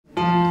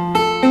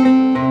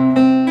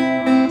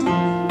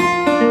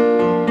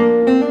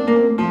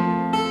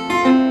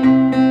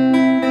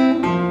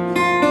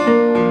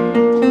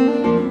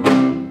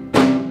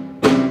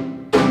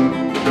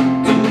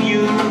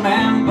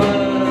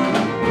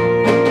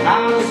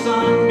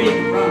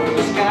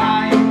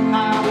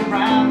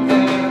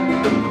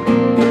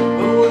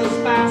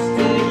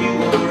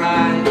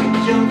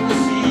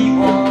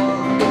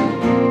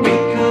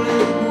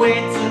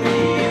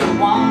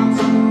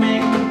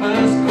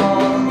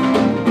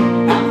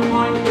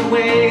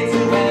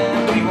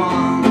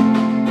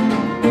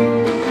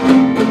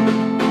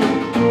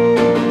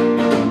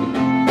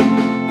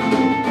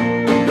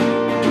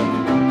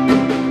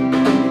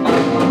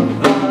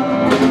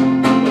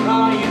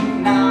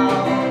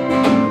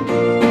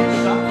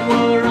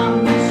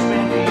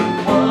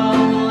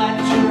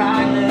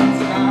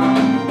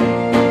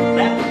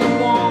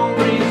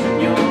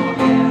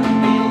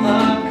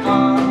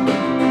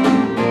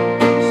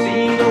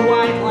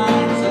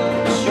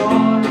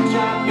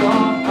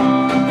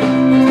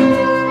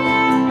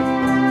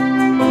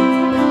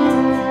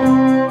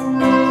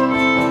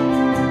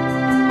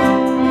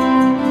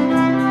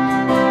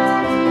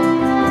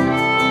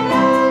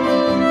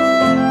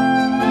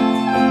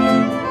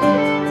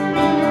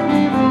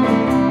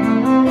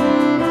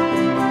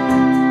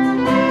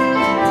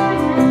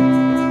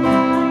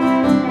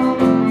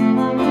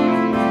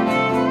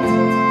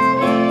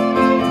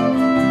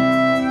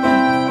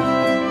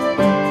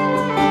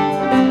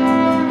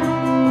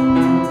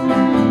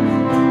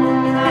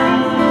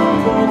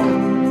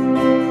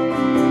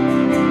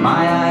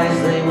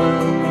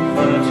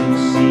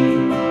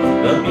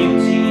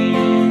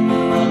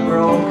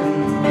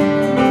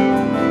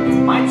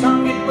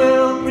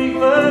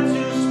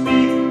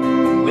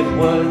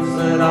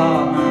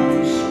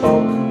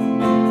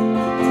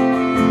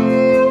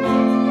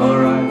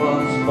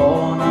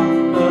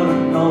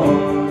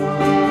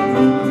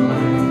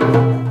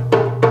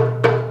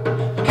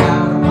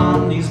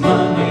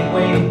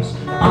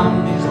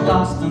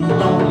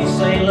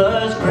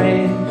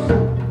graves.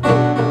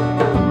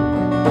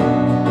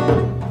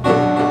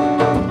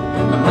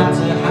 No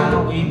matter how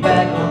we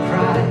beg or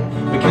cry,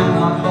 we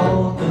cannot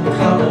hold the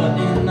color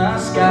in the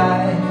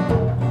sky.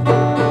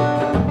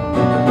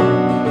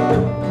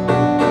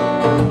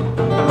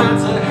 No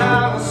matter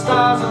how the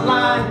stars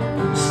align,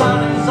 the sun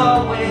is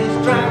always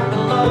dragged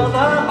below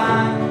the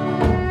line.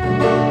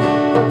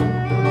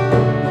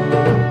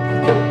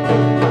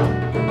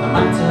 No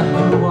matter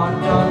who or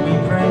God we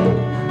pray,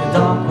 the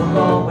dark will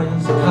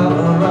always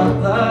cover up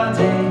the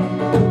day.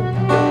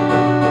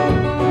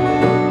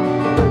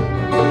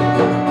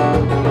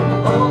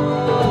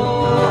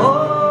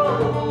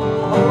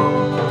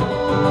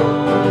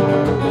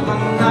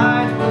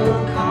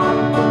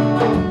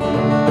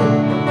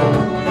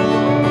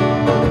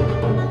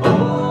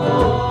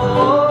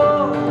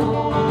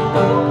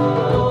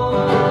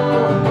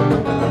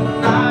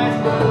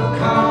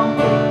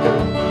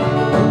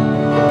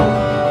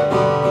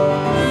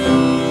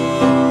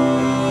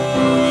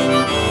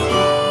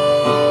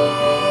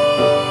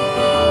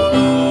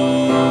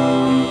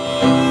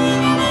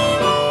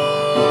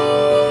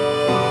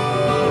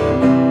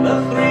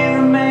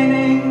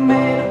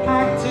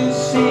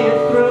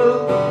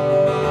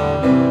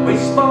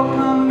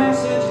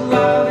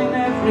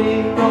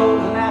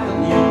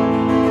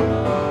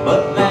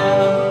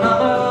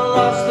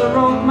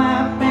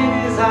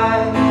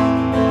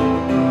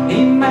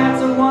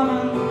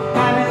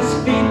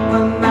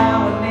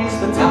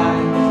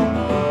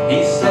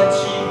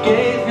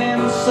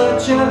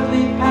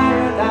 Earthly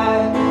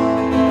paradise.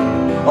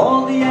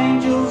 All the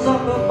angels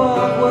up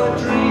above were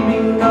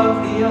dreaming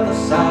of the other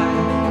side.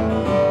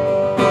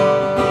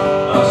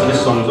 So this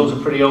song is also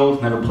pretty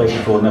old, never played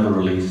before, never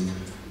released.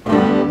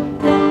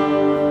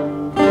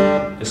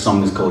 This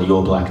song is called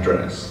Your Black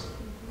Dress.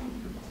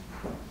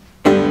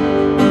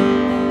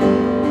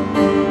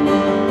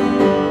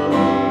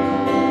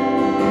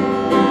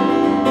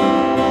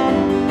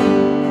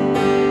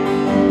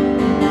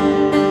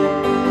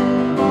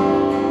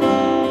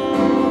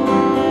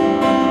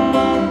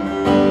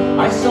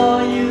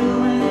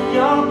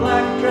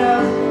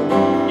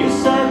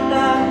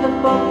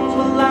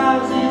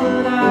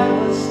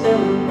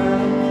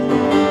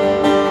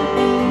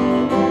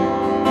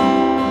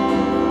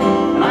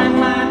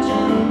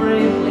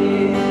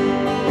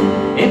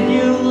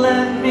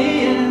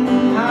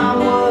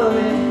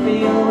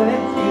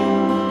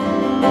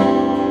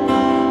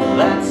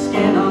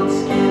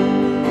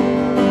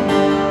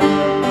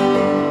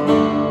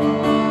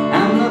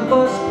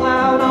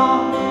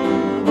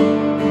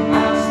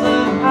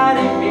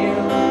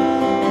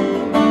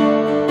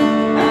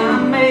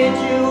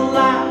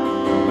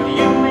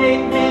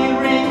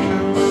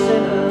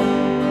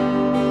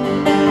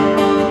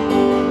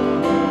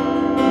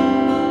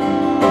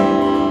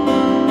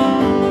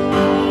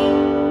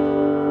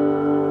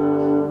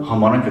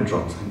 Harmonica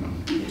drops, hang on.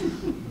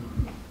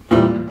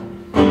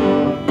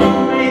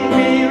 Make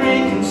me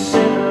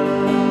reconsider.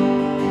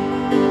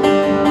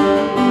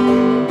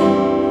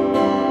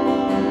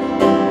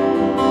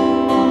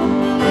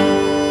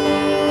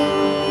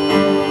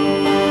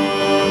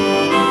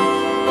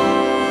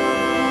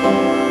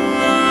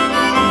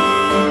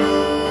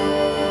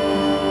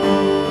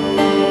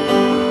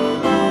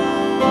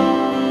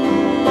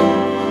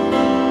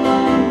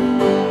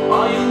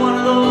 Are you one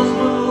of those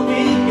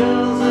movie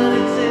girls that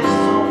exist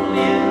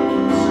only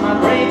in some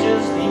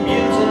outrageously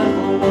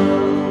beautiful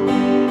world?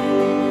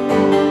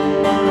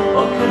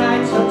 Or could I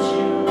touch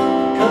you?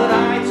 Could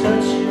I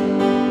touch you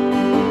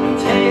and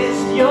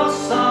taste your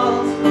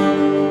salt?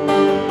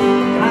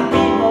 Can I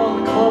be more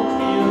than cloak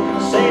for you? Can I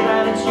say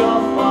that it's your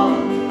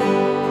fault?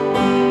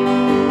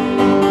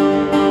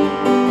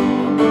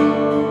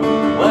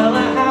 Well, I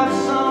have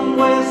some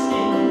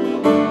whiskey,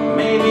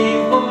 maybe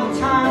for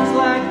times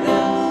like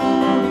this.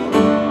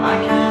 I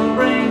can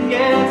bring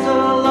it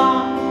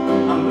along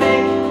and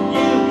make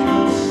you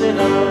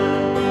consider.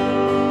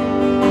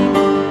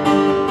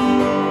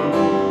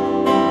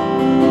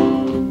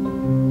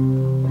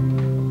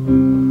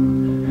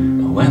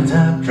 I went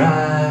out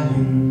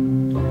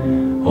driving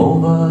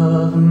over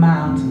the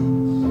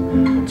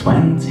mountains,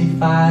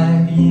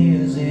 25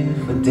 years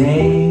if a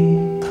day.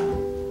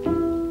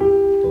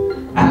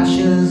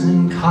 Ashes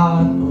and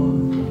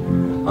cardboard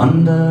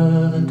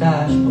under the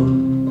dashboard,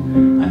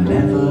 I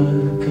never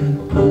could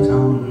put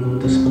on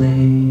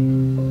display.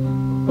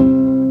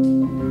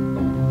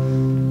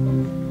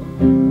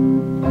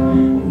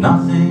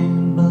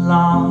 Nothing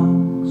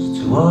belongs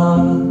to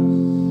us.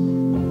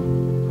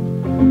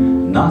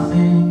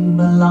 Nothing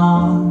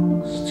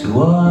belongs to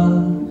us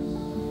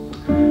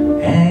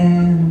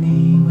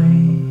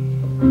anyway.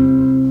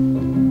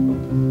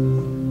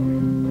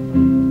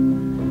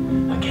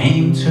 I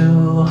came to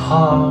a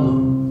hollow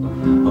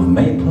of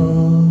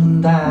maple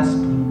and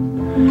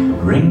aspen,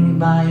 ringed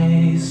by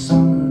a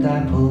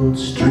sun-dappled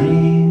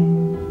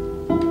stream.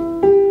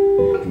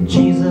 And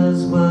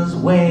Jesus was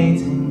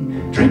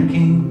waiting,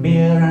 drinking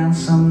beer and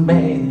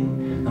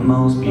sunbathing, the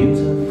most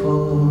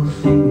beautiful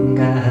thing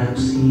I have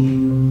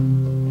seen.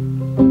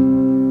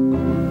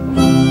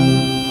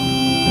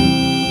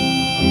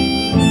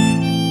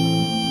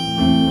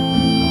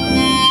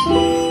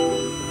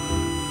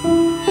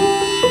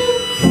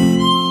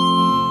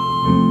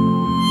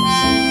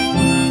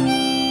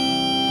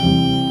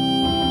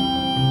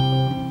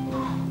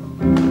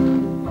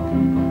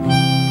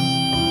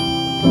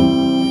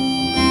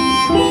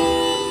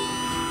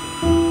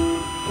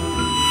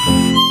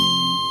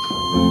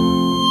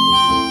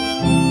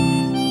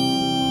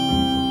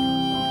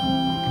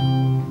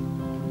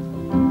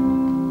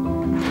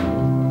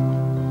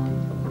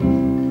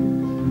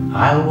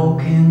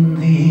 woke in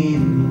the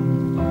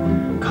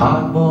evening,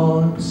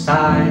 cardboard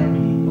beside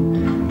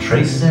me,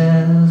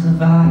 traces of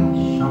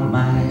ash on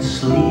my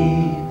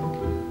sleeve.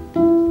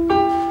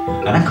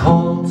 And I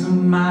called to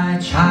my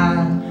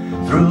child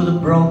through the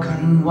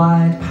broken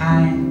white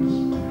pines,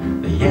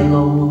 the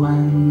yellow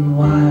and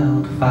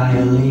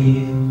wildfire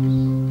leaves.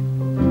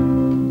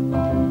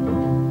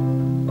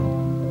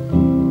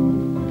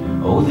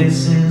 Oh,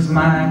 this is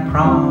my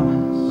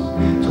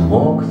promise, to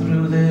walk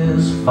through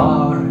this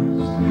forest,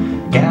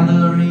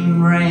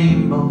 gathering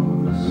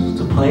rainbows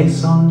to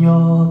place on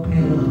your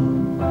pillow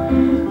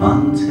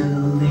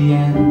until the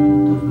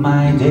end of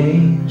my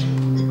days.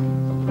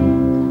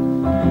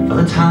 For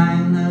the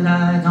time that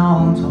I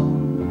don't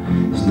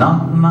own is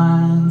not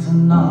mine to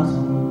not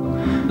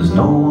own. There's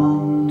no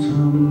one to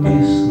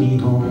miss me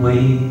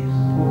always.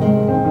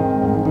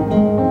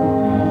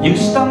 You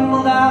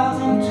stumbled out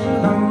into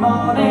the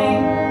morning,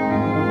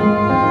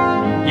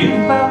 you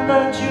felt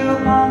the dew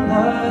on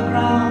the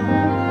ground.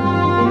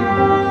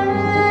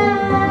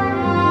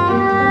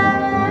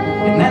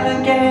 It never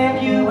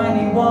gave you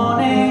any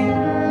warning,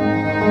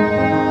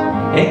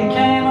 it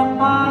came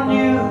upon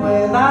you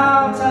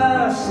without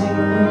a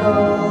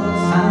single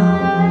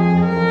sound.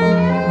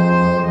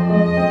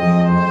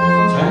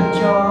 Turned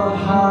your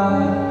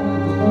heart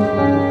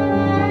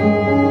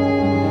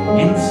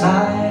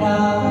inside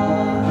out.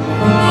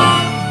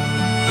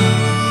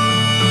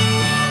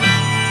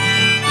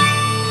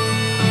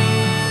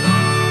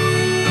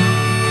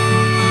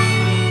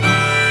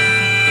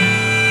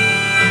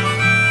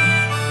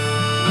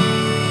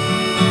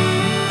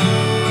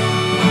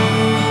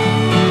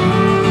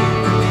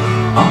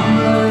 On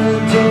the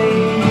day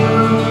you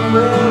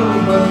will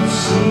but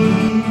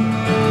see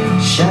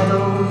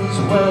shadows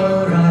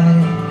where I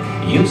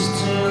used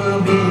to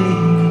be,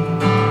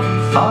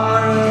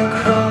 far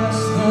across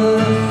the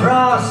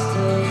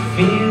frosted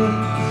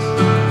fields,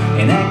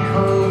 in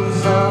echoes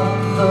of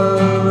the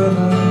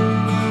river.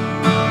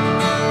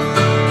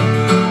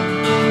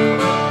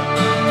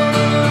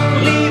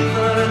 Leave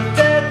the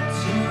dead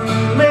to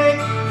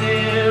make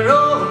their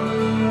own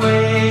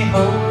way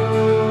home.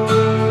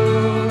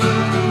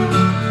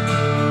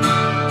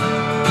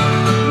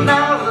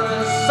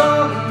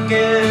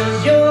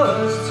 Is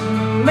yours to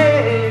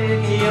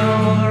make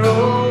your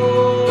own.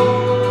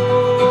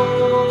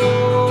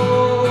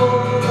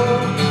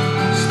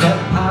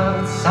 Step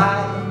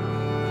outside,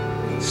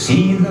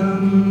 see the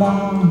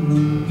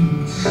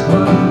morning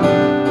sun.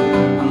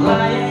 I'm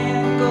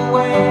lying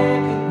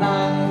awake at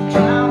night,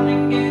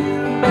 drowning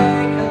in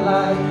baker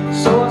light,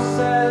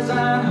 saucers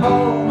and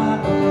home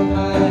apple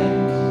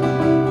pies.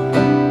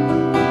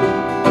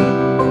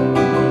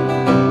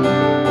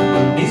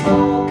 These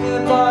polka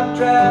dot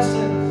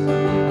dresses,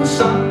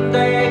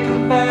 Sunday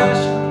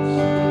confessions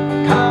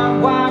can't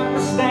wipe the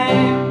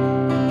stain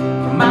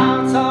from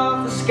out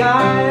of the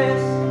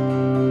skies.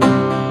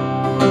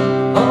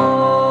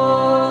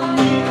 Oh,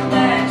 New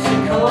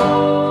Mexico,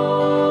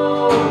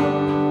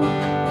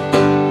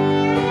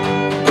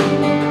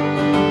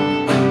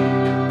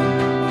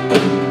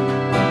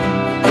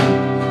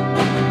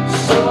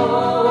 so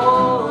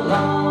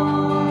long.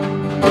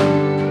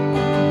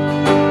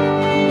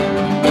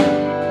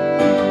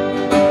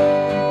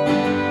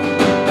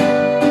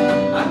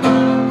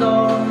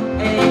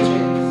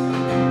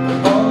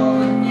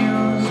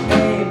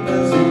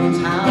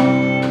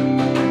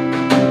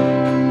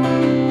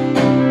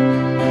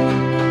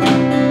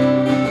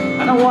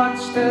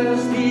 Watched as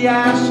the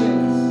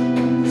ashes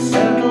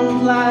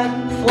settled like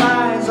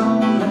flies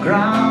on the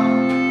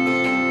ground.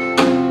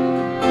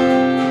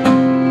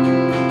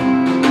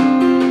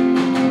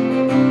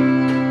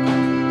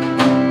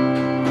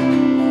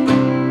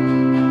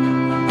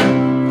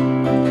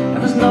 And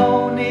there's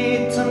no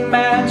need to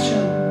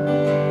mention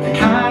the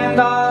kind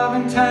of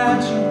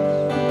intentions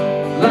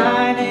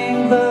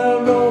lining the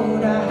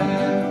road I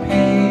have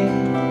paved.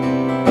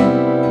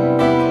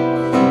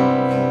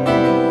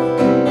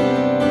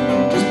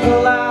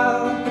 Pull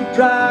out the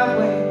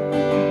driveway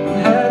and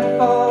head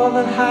for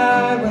the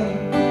highway.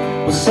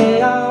 We'll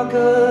say our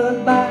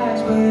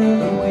goodbyes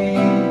with a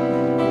wave.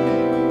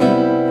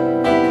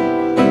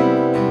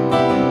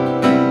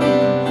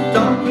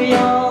 Don't we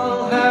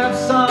all have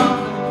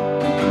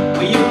something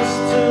we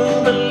used to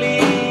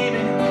believe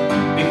in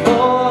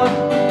before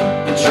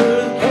the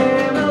truth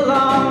came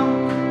along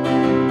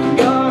and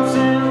got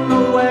in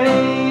the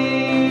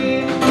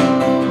way?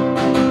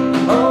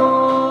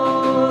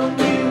 Oh,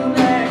 New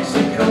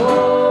Mexico.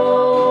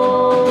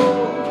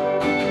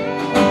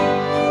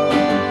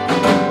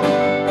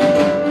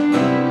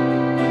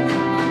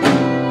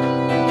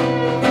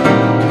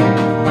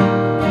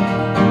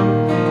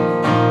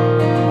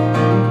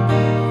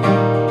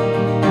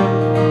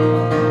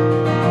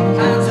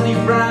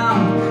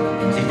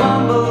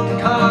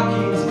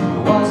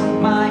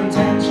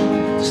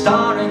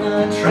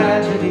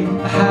 Tragedy,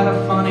 I had a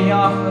funny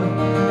offer,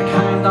 the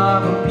kind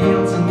of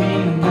appeal to me,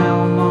 and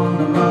now I'm on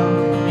the run,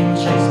 being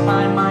chased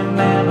by my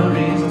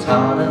memories. It's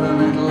harder than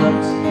it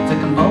looks to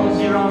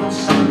compose your own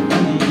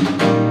symphony.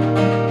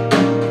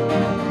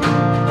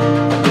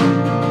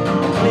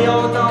 Cleo,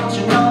 don't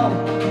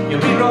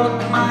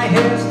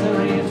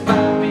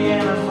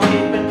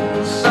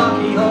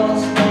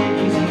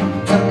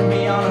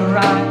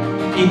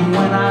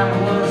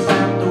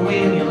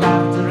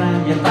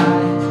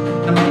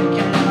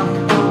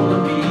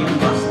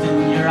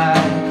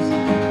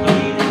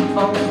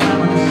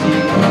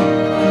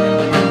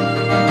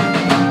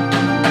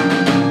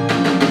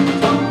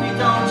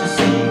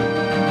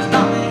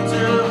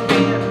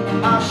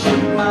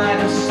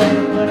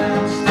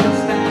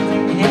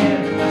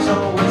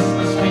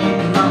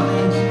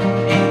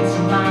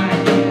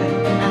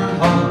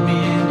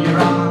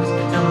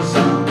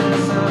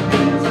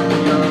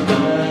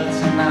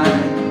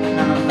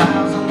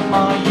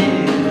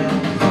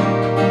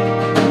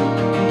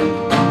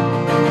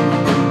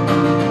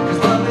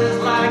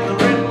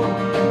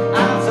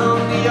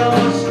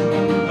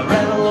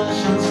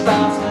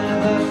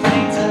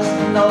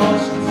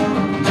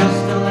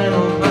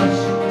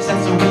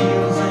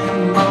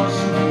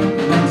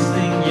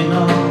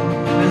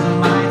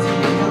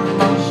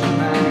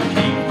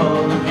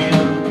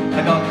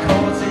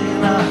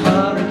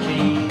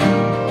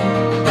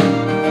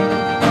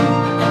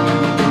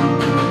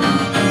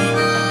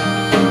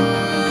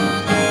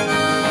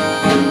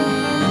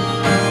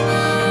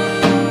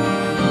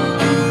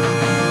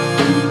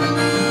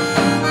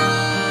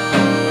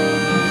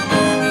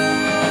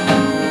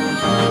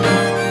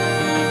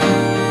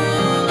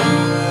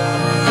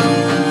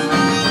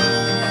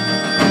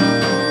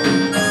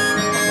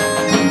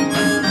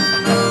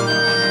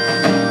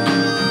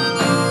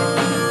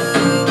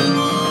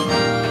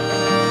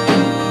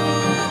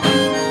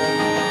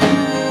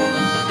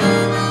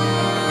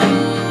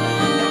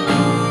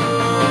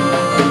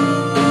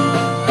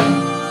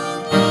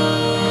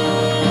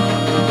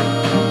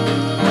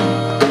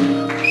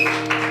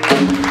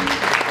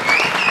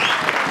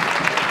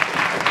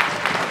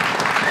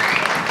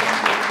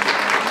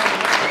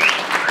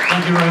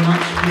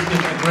much. Please give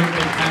a great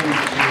big hand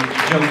to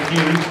Joe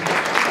Hughes,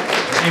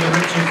 David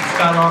Richards,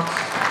 Skylarks,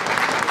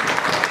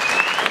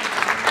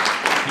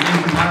 the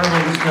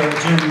incomparable Mr.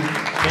 Jim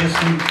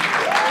Pearson.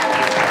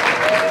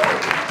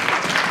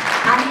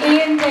 And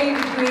Ian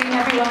David Green,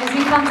 everyone. Isn't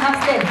he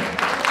fantastic?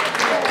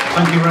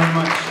 Thank you very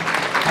much.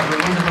 Have a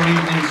wonderful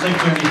evening. Safe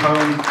journey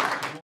home.